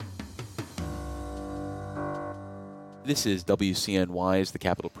This is WCNY's The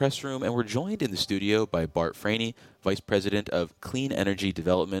Capitol Press Room, and we're joined in the studio by Bart Franey, Vice President of Clean Energy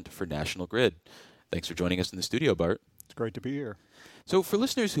Development for National Grid. Thanks for joining us in the studio, Bart. It's great to be here. So for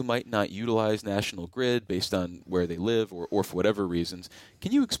listeners who might not utilize National Grid based on where they live or for whatever reasons,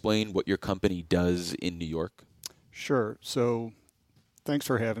 can you explain what your company does in New York? Sure. So thanks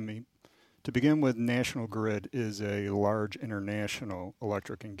for having me. To begin with, National Grid is a large international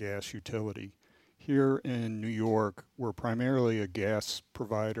electric and gas utility. Here in New York, we're primarily a gas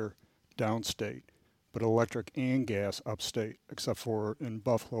provider downstate, but electric and gas upstate, except for in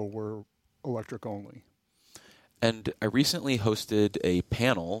Buffalo, we're electric only. And I recently hosted a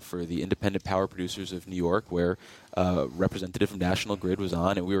panel for the Independent Power Producers of New York where a representative from National Grid was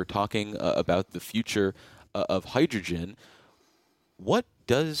on, and we were talking about the future of hydrogen. What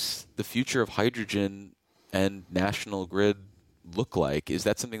does the future of hydrogen and National Grid look like? Is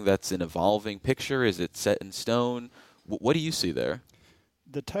that something that's an evolving picture? Is it set in stone? What do you see there?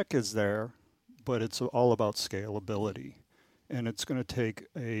 The tech is there, but it's all about scalability. And it's going to take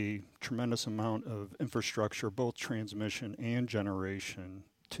a tremendous amount of infrastructure, both transmission and generation,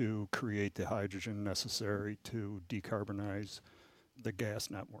 to create the hydrogen necessary to decarbonize the gas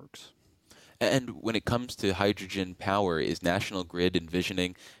networks. And when it comes to hydrogen power, is National Grid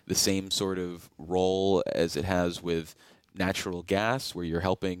envisioning the same sort of role as it has with natural gas, where you're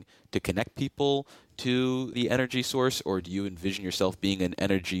helping to connect people to the energy source, or do you envision yourself being an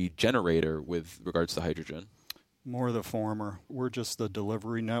energy generator with regards to hydrogen? More the former. We're just the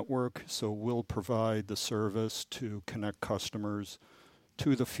delivery network, so we'll provide the service to connect customers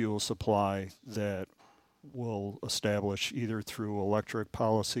to the fuel supply that will establish either through electric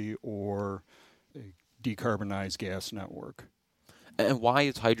policy or a decarbonized gas network. And why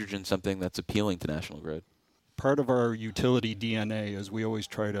is hydrogen something that's appealing to National Grid? Part of our utility DNA is we always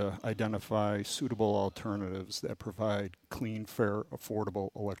try to identify suitable alternatives that provide clean, fair, affordable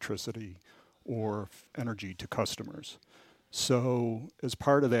electricity or energy to customers. So as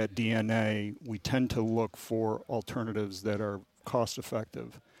part of that DNA, we tend to look for alternatives that are cost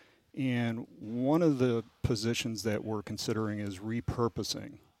effective. And one of the positions that we're considering is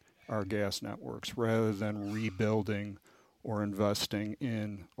repurposing our gas networks rather than rebuilding or investing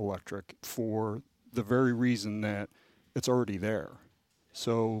in electric for the very reason that it's already there.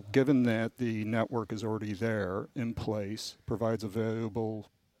 So given that the network is already there in place, provides a valuable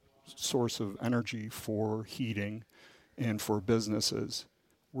source of energy for heating and for businesses,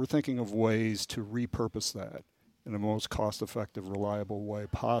 we're thinking of ways to repurpose that in the most cost-effective, reliable way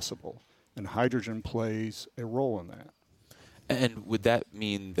possible. And hydrogen plays a role in that. And would that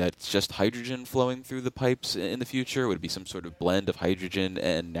mean that it's just hydrogen flowing through the pipes in the future? Would it be some sort of blend of hydrogen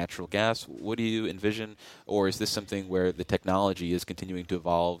and natural gas? What do you envision? Or is this something where the technology is continuing to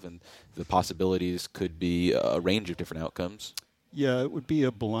evolve and the possibilities could be a range of different outcomes? Yeah, it would be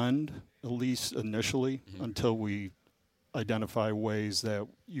a blend, at least initially, until we identify ways that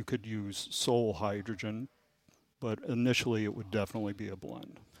you could use sole hydrogen. But initially, it would definitely be a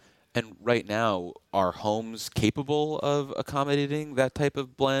blend. And right now, are homes capable of accommodating that type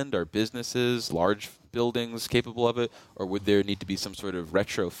of blend? Are businesses, large buildings capable of it? Or would there need to be some sort of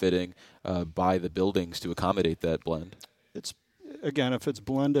retrofitting by the buildings to accommodate that blend? Again, if it's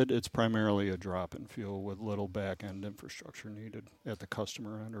blended, it's primarily a drop-in fuel with little back-end infrastructure needed at the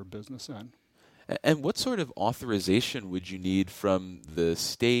customer end or business end. And what sort of authorization would you need from the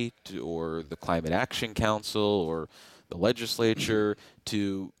state or the Climate Action Council or the legislature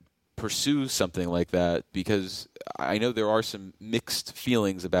to pursue something like that? Because I know there are some mixed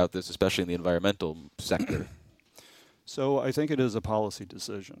feelings about this, especially in the environmental sector. So I think it is a policy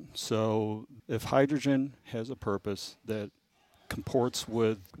decision. So if hydrogen has a purpose that comports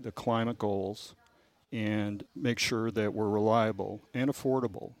with the climate goals and make sure that we're reliable and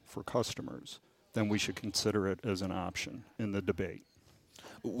affordable for customers, then we should consider it as an option in the debate.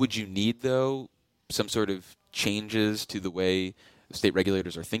 Would you need, though, some sort of changes to the way state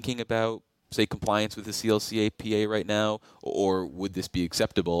regulators are thinking about, say, compliance with the CLCPA right now, or would this be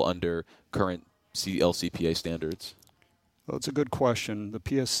acceptable under current CLCPA standards? Well, it's a good question. The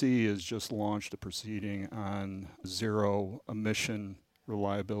PSC has just launched a proceeding on zero emission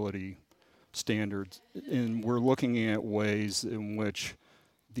reliability standards, and we're looking at ways in which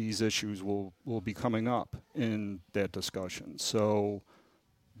these issues will be coming up in that discussion. So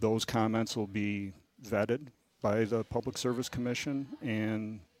those comments will be vetted by the Public Service Commission,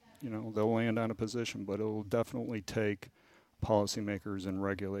 and they'll land on a position, but it will definitely take policymakers and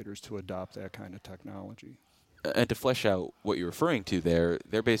regulators to adopt that kind of technology. And to flesh out what you're referring to there,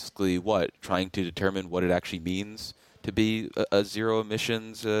 they're basically trying to determine what it actually means to be a zero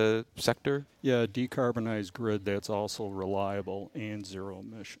emissions sector? Yeah, decarbonized grid that's also reliable and zero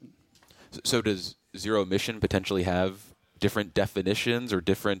emission. So does zero emission potentially have different definitions or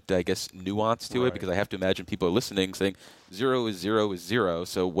different, I guess, nuance to it? Because I have to imagine people are listening saying zero is zero is zero,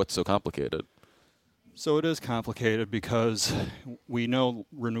 so what's so complicated? So it is complicated because we know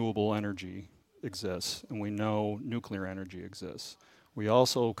renewable energy exists and we know nuclear energy exists. We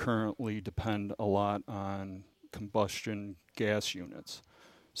also currently depend a lot on combustion gas units.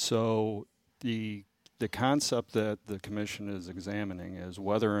 So the concept that the Commission is examining is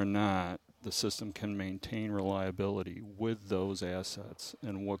whether or not the system can maintain reliability with those assets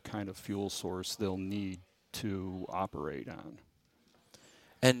and what kind of fuel source they'll need to operate on.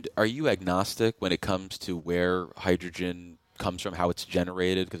 And are you agnostic when it comes to where hydrogen comes from, how it's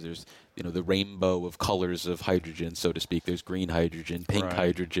generated? Because there's, the rainbow of colors of hydrogen, so to speak. There's green hydrogen, pink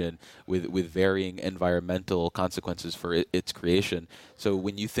hydrogen, with varying environmental consequences for its creation. So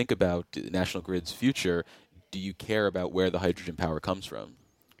when you think about National Grid's future, do you care about where the hydrogen power comes from?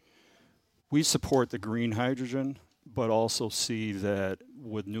 We support the green hydrogen, but also see that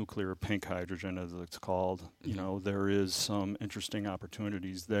with nuclear pink hydrogen, as it's called, there is some interesting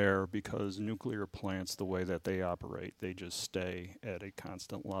opportunities there because nuclear plants, the way that they operate, they just stay at a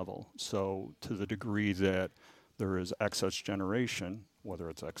constant level. So to the degree that there is excess generation, whether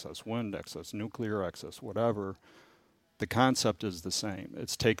it's excess wind, excess nuclear, excess whatever, the concept is the same.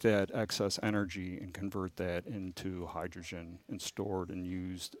 It's take that excess energy and convert that into hydrogen and stored and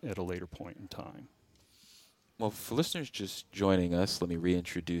used at a later point in time. Well, for listeners just joining us, let me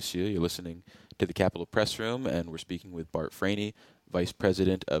reintroduce you. You're listening to the Capitol Press Room, and we're speaking with Bart Franey, Vice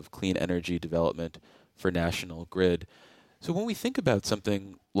President of Clean Energy Development for National Grid. So when we think about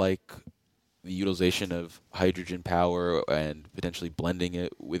something like the utilization of hydrogen power and potentially blending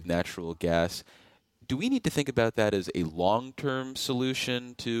it with natural gas, do we need to think about that as a long-term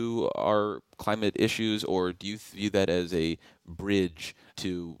solution to our climate issues, or do you view that as a bridge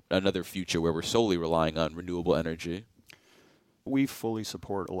to another future where we're solely relying on renewable energy? We fully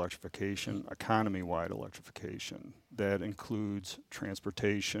support electrification, economy-wide electrification. That includes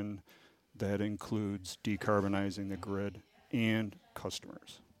transportation, that includes decarbonizing the grid, and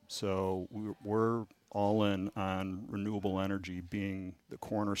customers. So we're all in on renewable energy being the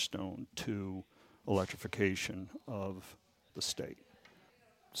cornerstone to electrification of the state.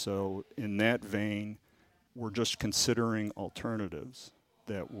 So in that vein, we're just considering alternatives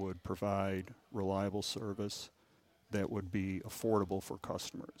that would provide reliable service that would be affordable for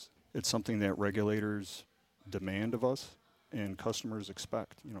customers. It's something that regulators demand of us and customers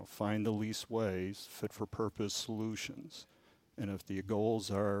expect. Find the least ways, fit-for-purpose solutions. And if the goals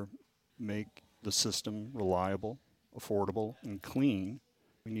are make the system reliable, affordable, and clean,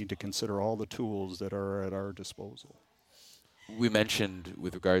 we need to consider all the tools that are at our disposal. We mentioned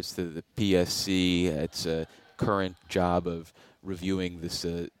with regards to the PSC, its current job of reviewing this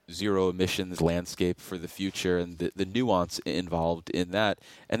zero emissions landscape for the future and the nuance involved in that.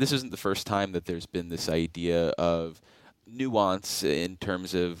 And this isn't the first time that there's been this idea of nuance in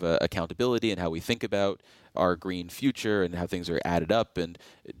terms of accountability and how we think about our green future and how things are added up. And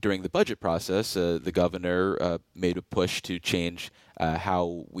during the budget process, the governor made a push to change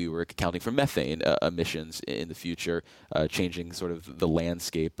how we were accounting for methane emissions in the future, changing sort of the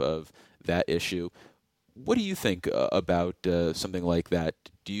landscape of that issue. What do you think about something like that?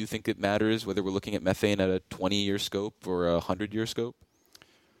 Do you think it matters whether we're looking at methane at a 20-year scope or a 100-year scope?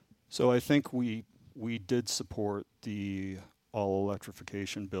 So I think we did support the All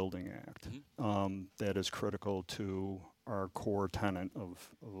Electrification Building Act. That is critical to our core tenet of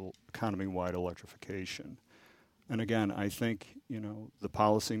economy-wide electrification. And again, I think the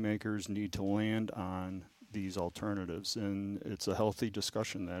policymakers need to land on these alternatives, and it's a healthy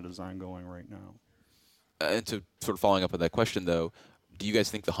discussion that is ongoing right now. And so sort of following up on that question, though, do you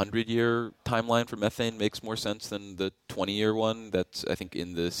guys think the 100-year timeline for methane makes more sense than the 20-year one that's, I think,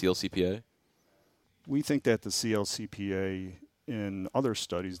 in the CLCPA? We think that the CLCPA and other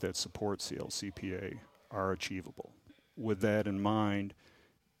studies that support CLCPA are achievable. With that in mind,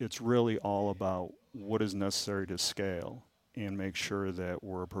 it's really all about what is necessary to scale and make sure that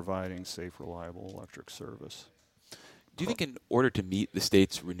we're providing safe, reliable electric service. Do you think in order to meet the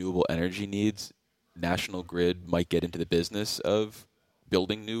state's renewable energy needs, National Grid might get into the business of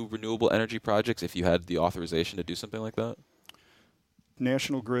building new renewable energy projects if you had the authorization to do something like that?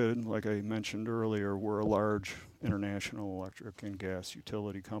 National Grid, like I mentioned earlier, we're a large international electric and gas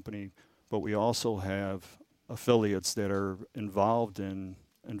utility company, but we also have affiliates that are involved in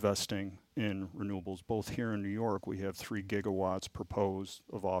investing in renewables. Both here in New York, we have 3 gigawatts proposed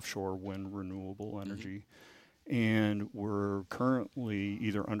of offshore wind renewable energy. And we're currently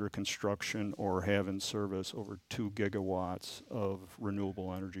either under construction or have in service over 2 gigawatts of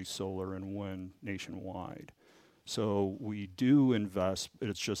renewable energy, solar and wind nationwide. So we do invest,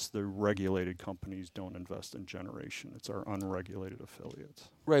 it's just the regulated companies don't invest in generation. It's our unregulated affiliates.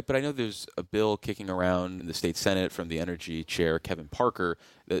 Right, but I know there's a bill kicking around in the state Senate from the Energy Chair, Kevin Parker,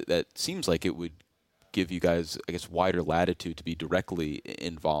 that seems like it would give you guys, I guess, wider latitude to be directly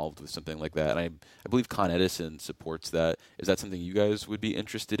involved with something like that. And I believe Con Edison supports that. Is that something you guys would be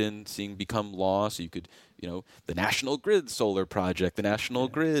interested in seeing become law? So you could, the National Grid solar project, the National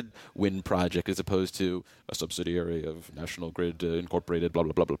Grid wind project, as opposed to a subsidiary of National Grid Incorporated, blah,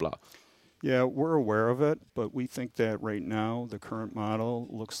 blah, blah, blah, blah. Yeah, we're aware of it, but we think that right now the current model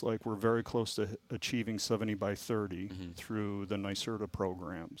looks like we're very close to achieving 70 by 30 through the NYSERDA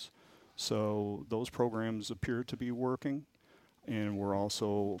programs. So those programs appear to be working, and we're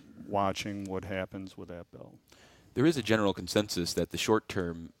also watching what happens with that bill. There is a general consensus that the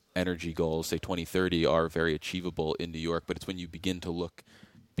short-term energy goals, say 2030, are very achievable in New York, but it's when you begin to look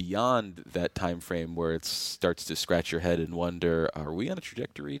beyond that time frame where it starts to scratch your head and wonder, are we on a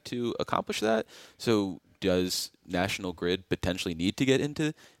trajectory to accomplish that? So does National Grid potentially need to get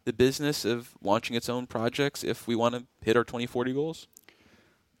into the business of launching its own projects if we want to hit our 2040 goals?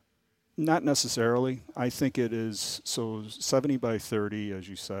 Not necessarily. I think it is, so 70 by 30, as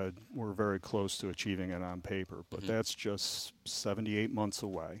you said, we're very close to achieving it on paper, but that's just 78 months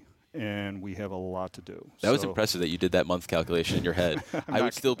away, and we have a lot to do. That was impressive that you did that month calculation in your head. I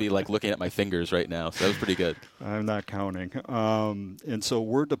would still be looking at my fingers right now, so that was pretty good. I'm not counting. And so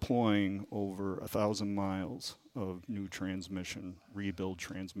we're deploying over 1,000 miles of new transmission, rebuild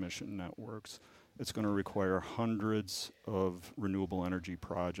transmission networks. It's going to require hundreds of renewable energy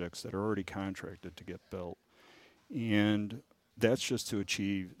projects that are already contracted to get built. And that's just to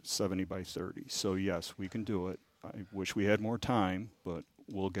achieve 70 by 30. So yes, we can do it. I wish we had more time, but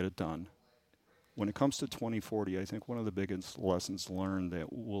we'll get it done. When it comes to 2040, I think one of the biggest lessons learned that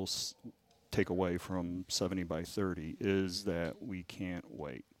we'll take away from 70 by 30 is that we can't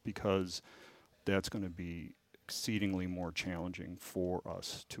wait, because that's going to be exceedingly more challenging for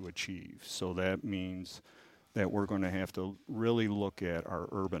us to achieve. So that means that we're going to have to really look at our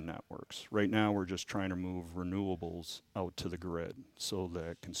urban networks. Right now, we're just trying to move renewables out to the grid so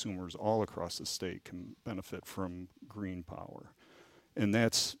that consumers all across the state can benefit from green power. And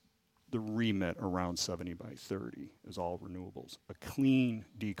that's the remit around 70 by 30 is all renewables. A clean,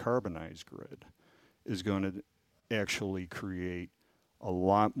 decarbonized grid is going to actually create a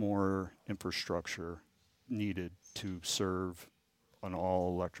lot more infrastructure needed to serve an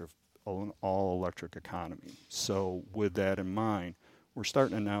all-electric economy. So with that in mind, we're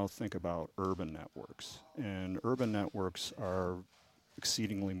starting to now think about urban networks. And urban networks are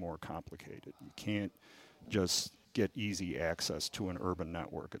exceedingly more complicated. You can't just get easy access to an urban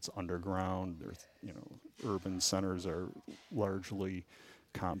network. It's underground. Urban centers are largely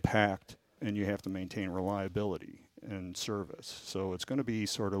compact, and you have to maintain reliability and service. So it's going to be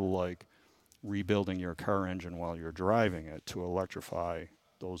sort of like rebuilding your car engine while you're driving it to electrify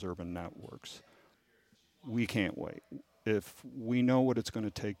those urban networks. We can't wait. If we know what it's going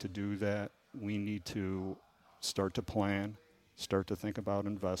to take to do that, we need to start to plan, start to think about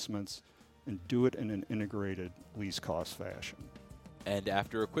investments, and do it in an integrated, least cost fashion. And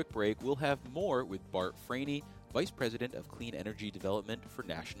after a quick break, we'll have more with Bart Franey, Vice President of Clean Energy Development for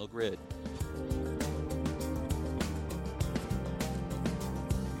National Grid.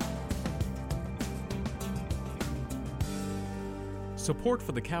 Support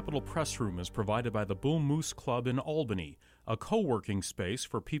for the Capitol Press Room is provided by the Bull Moose Club in Albany, a co-working space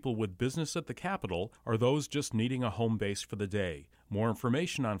for people with business at the Capitol or those just needing a home base for the day. More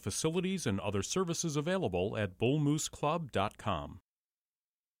information on facilities and other services available at bullmooseclub.com.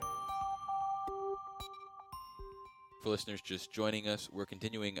 For listeners just joining us, we're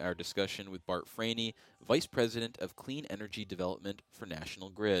continuing our discussion with Bart Franey, Vice President of Clean Energy Development for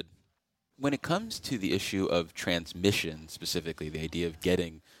National Grid. When it comes to the issue of transmission, specifically the idea of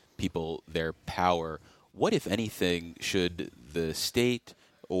getting people their power, what, if anything, should the state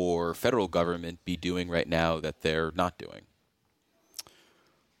or federal government be doing right now that they're not doing?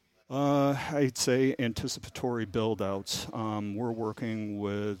 I'd say anticipatory build-outs. We're working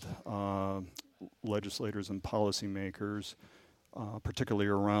with legislators and policymakers, particularly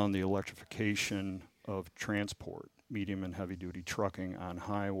around the electrification of transport, medium and heavy-duty trucking on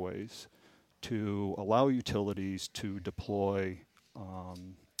highways, to allow utilities to deploy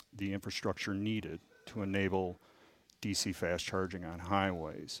the infrastructure needed to enable DC fast charging on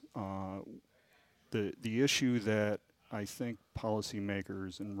highways. The issue that I think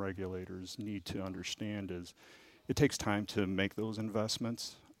policymakers and regulators need to understand is it takes time to make those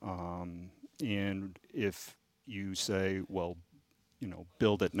investments. And if you say, well,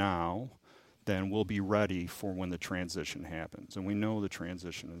 build it now, then we'll be ready for when the transition happens. And we know the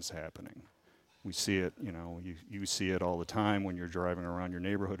transition is happening. We see it, you see it all the time when you're driving around your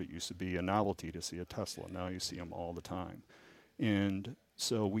neighborhood. It used to be a novelty to see a Tesla. Now you see them all the time. And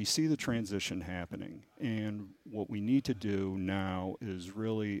so we see the transition happening. And what we need to do now is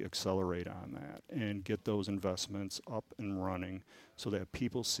really accelerate on that and get those investments up and running so that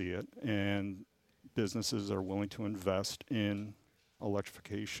people see it and businesses are willing to invest in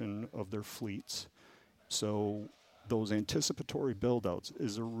electrification of their fleets. So those anticipatory build-outs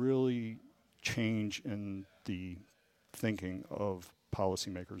is a really change in the thinking of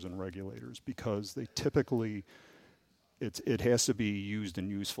policymakers and regulators because they typically, it has to be used and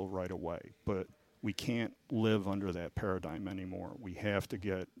useful right away. But we can't live under that paradigm anymore. We have to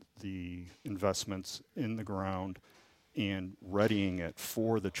get the investments in the ground and readying it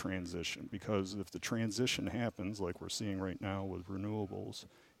for the transition. Because if the transition happens, like we're seeing right now with renewables,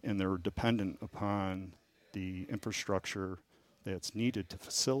 and they're dependent upon the infrastructure that's needed to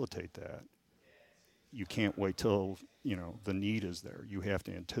facilitate that, you can't wait till the need is there. You have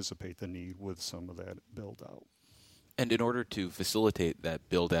to anticipate the need with some of that build out. And in order to facilitate that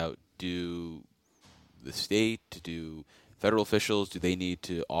build out, do the state, do federal officials, do they need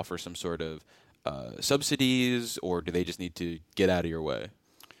to offer some sort of subsidies, or do they just need to get out of your way?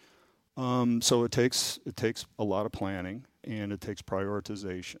 So it takes a lot of planning and it takes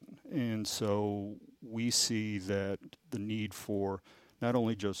prioritization. And so we see that the need for not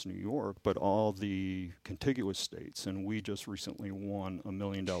only just New York, but all the contiguous states. And we just recently won a $1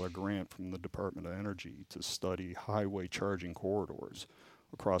 million grant from the Department of Energy to study highway charging corridors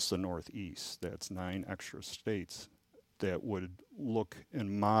across the Northeast. That's 9 extra states that would look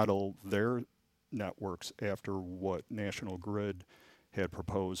and model their networks after what National Grid had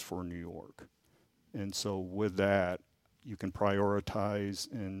proposed for New York. And so with that, you can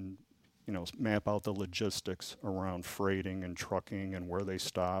prioritize and map out the logistics around freighting and trucking and where they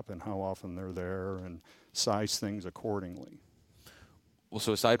stop and how often they're there and size things accordingly. Well,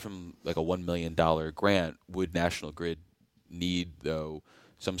 so aside from like a $1 million grant, would National Grid need, though,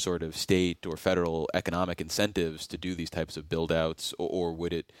 some sort of state or federal economic incentives to do these types of build-outs, or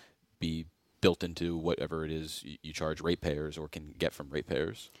would it be built into whatever it is you charge ratepayers or can get from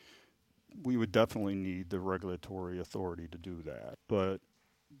ratepayers? We would definitely need the regulatory authority to do that, but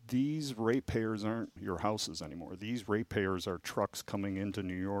these ratepayers aren't your houses anymore. These ratepayers are trucks coming into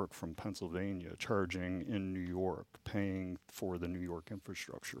New York from Pennsylvania, charging in New York, paying for the New York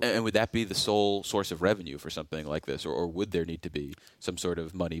infrastructure. And would that be the sole source of revenue for something like this, or would there need to be some sort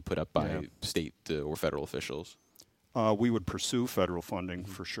of money put up by state or federal officials? We would pursue federal funding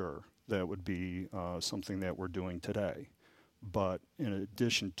for sure. That would be something that we're doing today. But in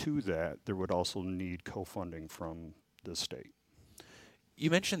addition to that, there would also need co-funding from the state. You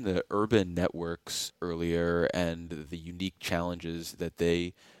mentioned the urban networks earlier and the unique challenges that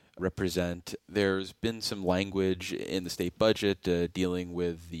they represent. There's been some language in the state budget dealing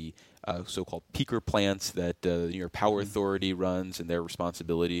with the so-called peaker plants that the New York Power Authority runs and their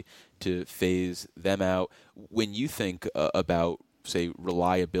responsibility to phase them out. When you think about, say,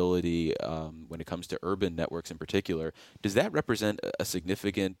 reliability when it comes to urban networks in particular, does that represent a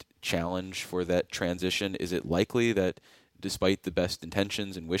significant challenge for that transition? Is it likely that despite the best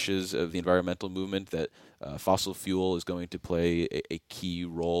intentions and wishes of the environmental movement, that fossil fuel is going to play a key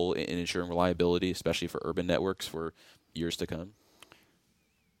role in ensuring reliability, especially for urban networks for years to come?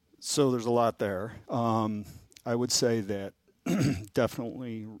 So there's a lot there. I would say that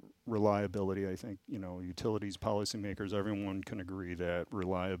definitely reliability. I think, utilities, policymakers, everyone can agree that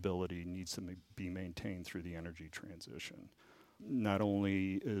reliability needs to be maintained through the energy transition. Not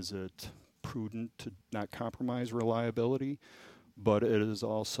only is it prudent to not compromise reliability, but it is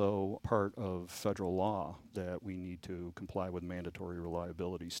also part of federal law that we need to comply with mandatory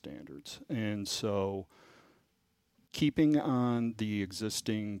reliability standards. And so keeping on the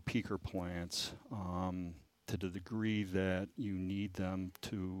existing peaker plants to the degree that you need them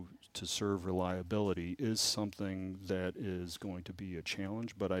to serve reliability is something that is going to be a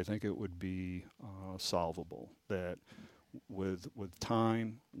challenge, but I think it would be solvable. That with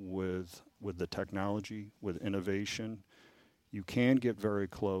time, with the technology, with innovation, you can get very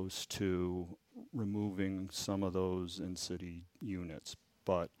close to removing some of those in-city units.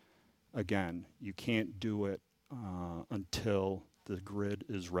 But again, you can't do it until the grid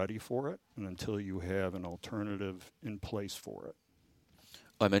is ready for it and until you have an alternative in place for it.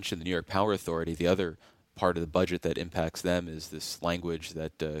 I mentioned the New York Power Authority. The other part of the budget that impacts them is this language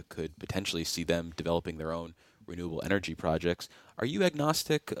that could potentially see them developing their own renewable energy projects. Are you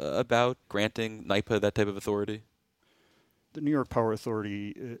agnostic about granting NYPA that type of authority? The New York Power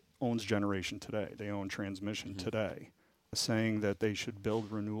Authority owns generation today. They own transmission today. Saying that they should build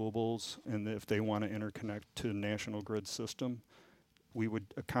renewables and if they want to interconnect to the national grid system, we would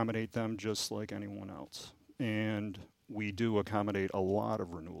accommodate them just like anyone else. And we do accommodate a lot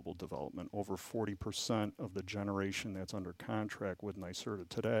of renewable development. Over 40% of the generation that's under contract with NYSERDA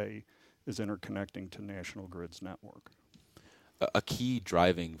today is interconnecting to National Grid's network. A key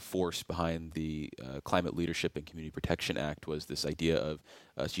driving force behind the Climate Leadership and Community Protection Act was this idea of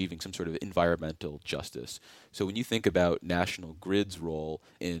achieving some sort of environmental justice. So when you think about National Grid's role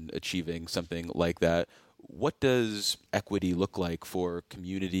in achieving something like that, what does equity look like for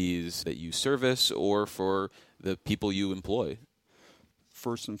communities that you service or for the people you employ?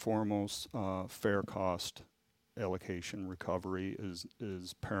 First and foremost, fair cost allocation recovery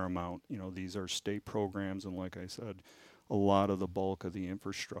is paramount. You know, these are state programs, and like I said, a lot of the bulk of the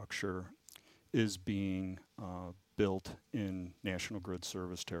infrastructure is being built in National Grid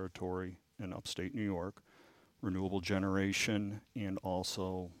service territory in upstate New York, renewable generation, and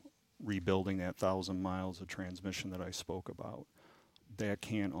also rebuilding that 1,000 miles of transmission that I spoke about. That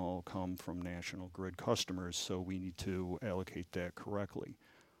can't all come from National Grid customers, so we need to allocate that correctly.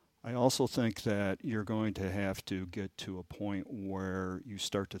 I also think that you're going to have to get to a point where you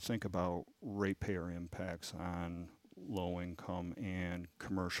start to think about ratepayer impacts on low income and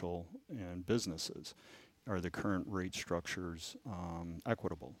commercial and businesses. Are the current rate structures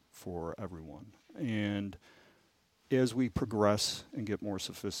equitable for everyone? And as we progress and get more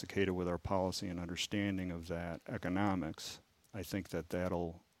sophisticated with our policy and understanding of that economics, I think that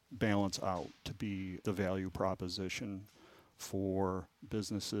that'll balance out to be the value proposition for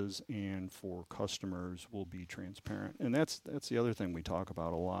businesses and for customers will be transparent. And that's the other thing we talk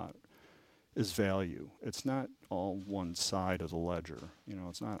about a lot is value. It's not all one side of the ledger. You know,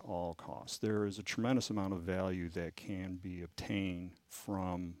 it's not all cost. There is a tremendous amount of value that can be obtained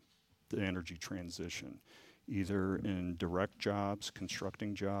from the energy transition, either in direct jobs,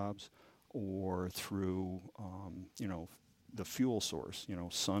 constructing jobs, or through, the fuel source. You know,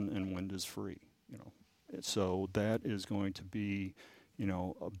 sun and wind is free, So that is going to be,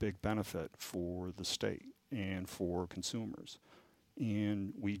 a big benefit for the state and for consumers.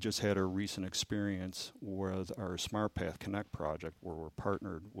 And we just had a recent experience with our Smart Path Connect project where we're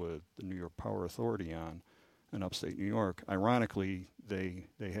partnered with the New York Power Authority on in upstate New York. Ironically, they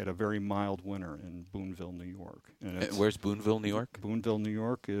had a very mild winter in Boonville, New York. And where's Boonville, New York? Boonville, New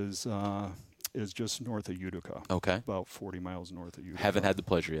York is just north of Utica. Okay. About 40 miles north of Utica. Haven't had the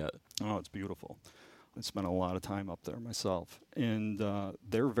pleasure yet. Oh, it's beautiful. I spent a lot of time up there myself. And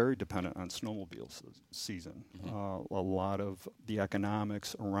they're very dependent on snowmobile season. A lot of the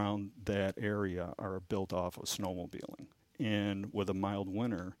economics around that area are built off of snowmobiling. And with a mild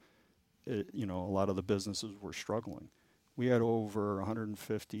winter, a lot of the businesses were struggling. We had over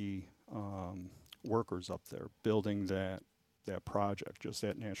 150 workers up there building that project, just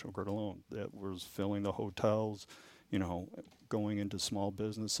at National Grid alone, that was filling the hotels, going into small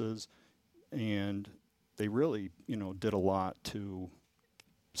businesses. And they really, did a lot to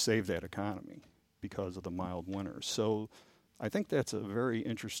save that economy because of the mild winter. So I think that's a very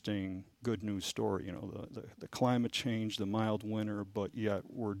interesting, good news story. The climate change, the mild winter, but yet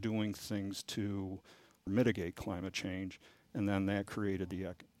we're doing things to mitigate climate change, and then that created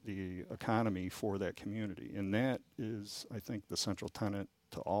the economy for that community. And that is, I think, the central tenet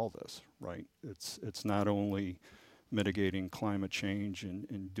to all this, right? It's not only mitigating climate change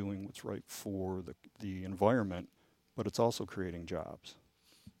and doing what's right for the environment, but it's also creating jobs.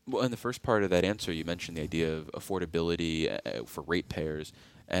 Well, in the first part of that answer, you mentioned the idea of affordability for ratepayers,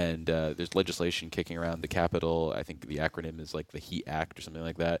 and there's legislation kicking around the Capitol. I think the acronym is like the HEAT Act or something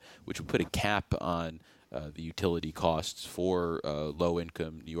like that, which would put a cap on the utility costs for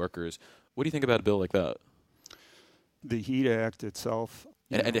low-income New Yorkers. What do you think about a bill like that? The HEAT Act itself...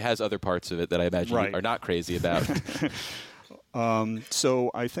 And it has other parts of it that I imagine you are not crazy about. So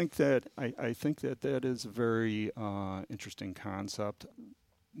I think that that is a very interesting concept.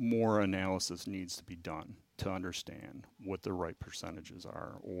 More analysis needs to be done to understand what the right percentages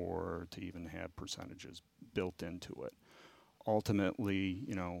are, or to even have percentages built into it. Ultimately,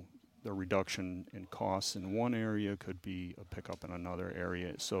 the reduction in costs in one area could be a pickup in another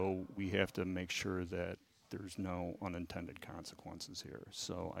area. So we have to make sure that there's no unintended consequences here.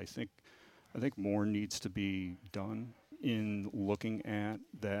 So I think more needs to be done in looking at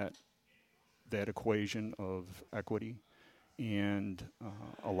that equation of equity and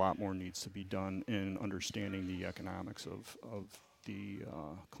a lot more needs to be done in understanding the economics of the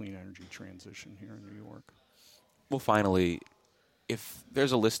clean energy transition here in New York. Well, finally, if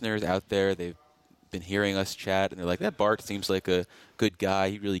there's a listeners out there, they've been hearing us chat, and they're like, that Bart seems like a good guy.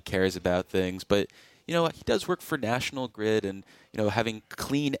 He really cares about things. But, he does work for National Grid, and, having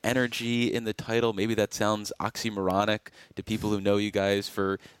clean energy in the title, maybe that sounds oxymoronic to people who know you guys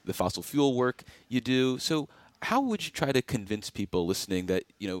for the fossil fuel work you do. So how would you try to convince people listening that,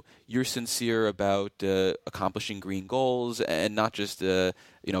 you're sincere about accomplishing green goals and not just,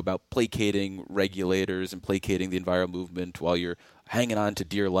 about placating regulators and placating the environmental movement while you're hanging on to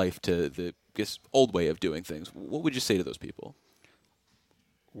dear life to the old way of doing things? What would you say to those people?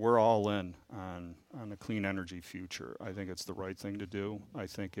 We're all in on a clean energy future. I think it's the right thing to do. I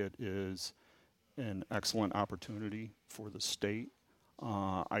think it is an excellent opportunity for the state.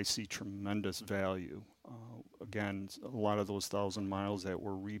 I see tremendous value. Again, a lot of those 1,000 miles that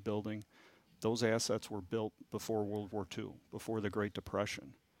we're rebuilding, those assets were built before World War II, before the Great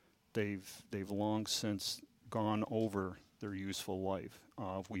Depression. They've long since gone over their useful life.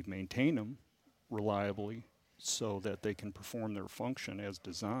 We've maintained them reliably so that they can perform their function as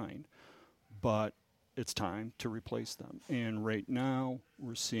designed, but it's time to replace them. And right now,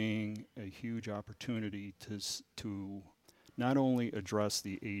 we're seeing a huge opportunity to not only address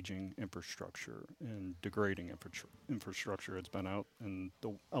the aging infrastructure and degrading infrastructure that's been out in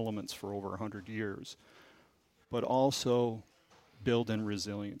the elements for over 100 years, but also build in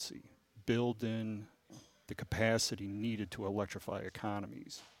resiliency, build in the capacity needed to electrify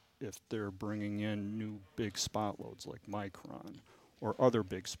economies. If they're bringing in new big spot loads like Micron or other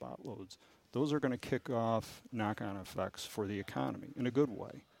big spot loads, those are going to kick off knock-on effects for the economy in a good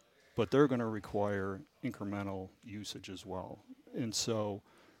way. But they're going to require incremental usage as well. And so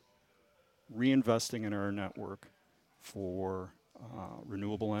reinvesting in our network for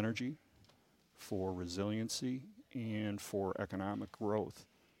renewable energy, for resiliency, and for economic growth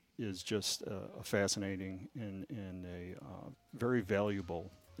is just a fascinating and a very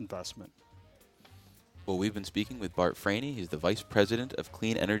valuable investment. Well, we've been speaking with Bart Franey. He's the Vice President of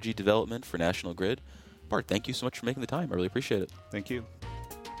Clean Energy Development for National Grid. Bart, thank you so much for making the time. I really appreciate it. Thank you.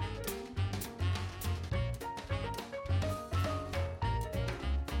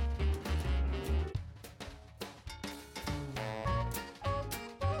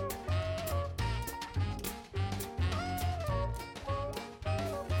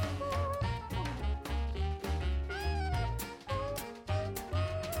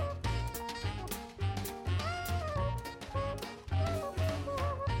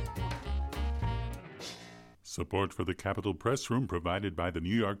 Support for the Capitol Press Room provided by the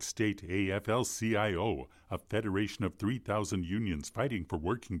New York State AFL-CIO, a federation of 3,000 unions fighting for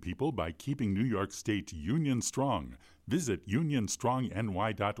working people by keeping New York State union strong. Visit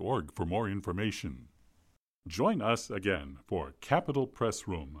unionstrongny.org for more information. Join us again for Capitol Press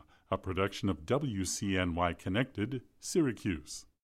Room, a production of WCNY Connected, Syracuse.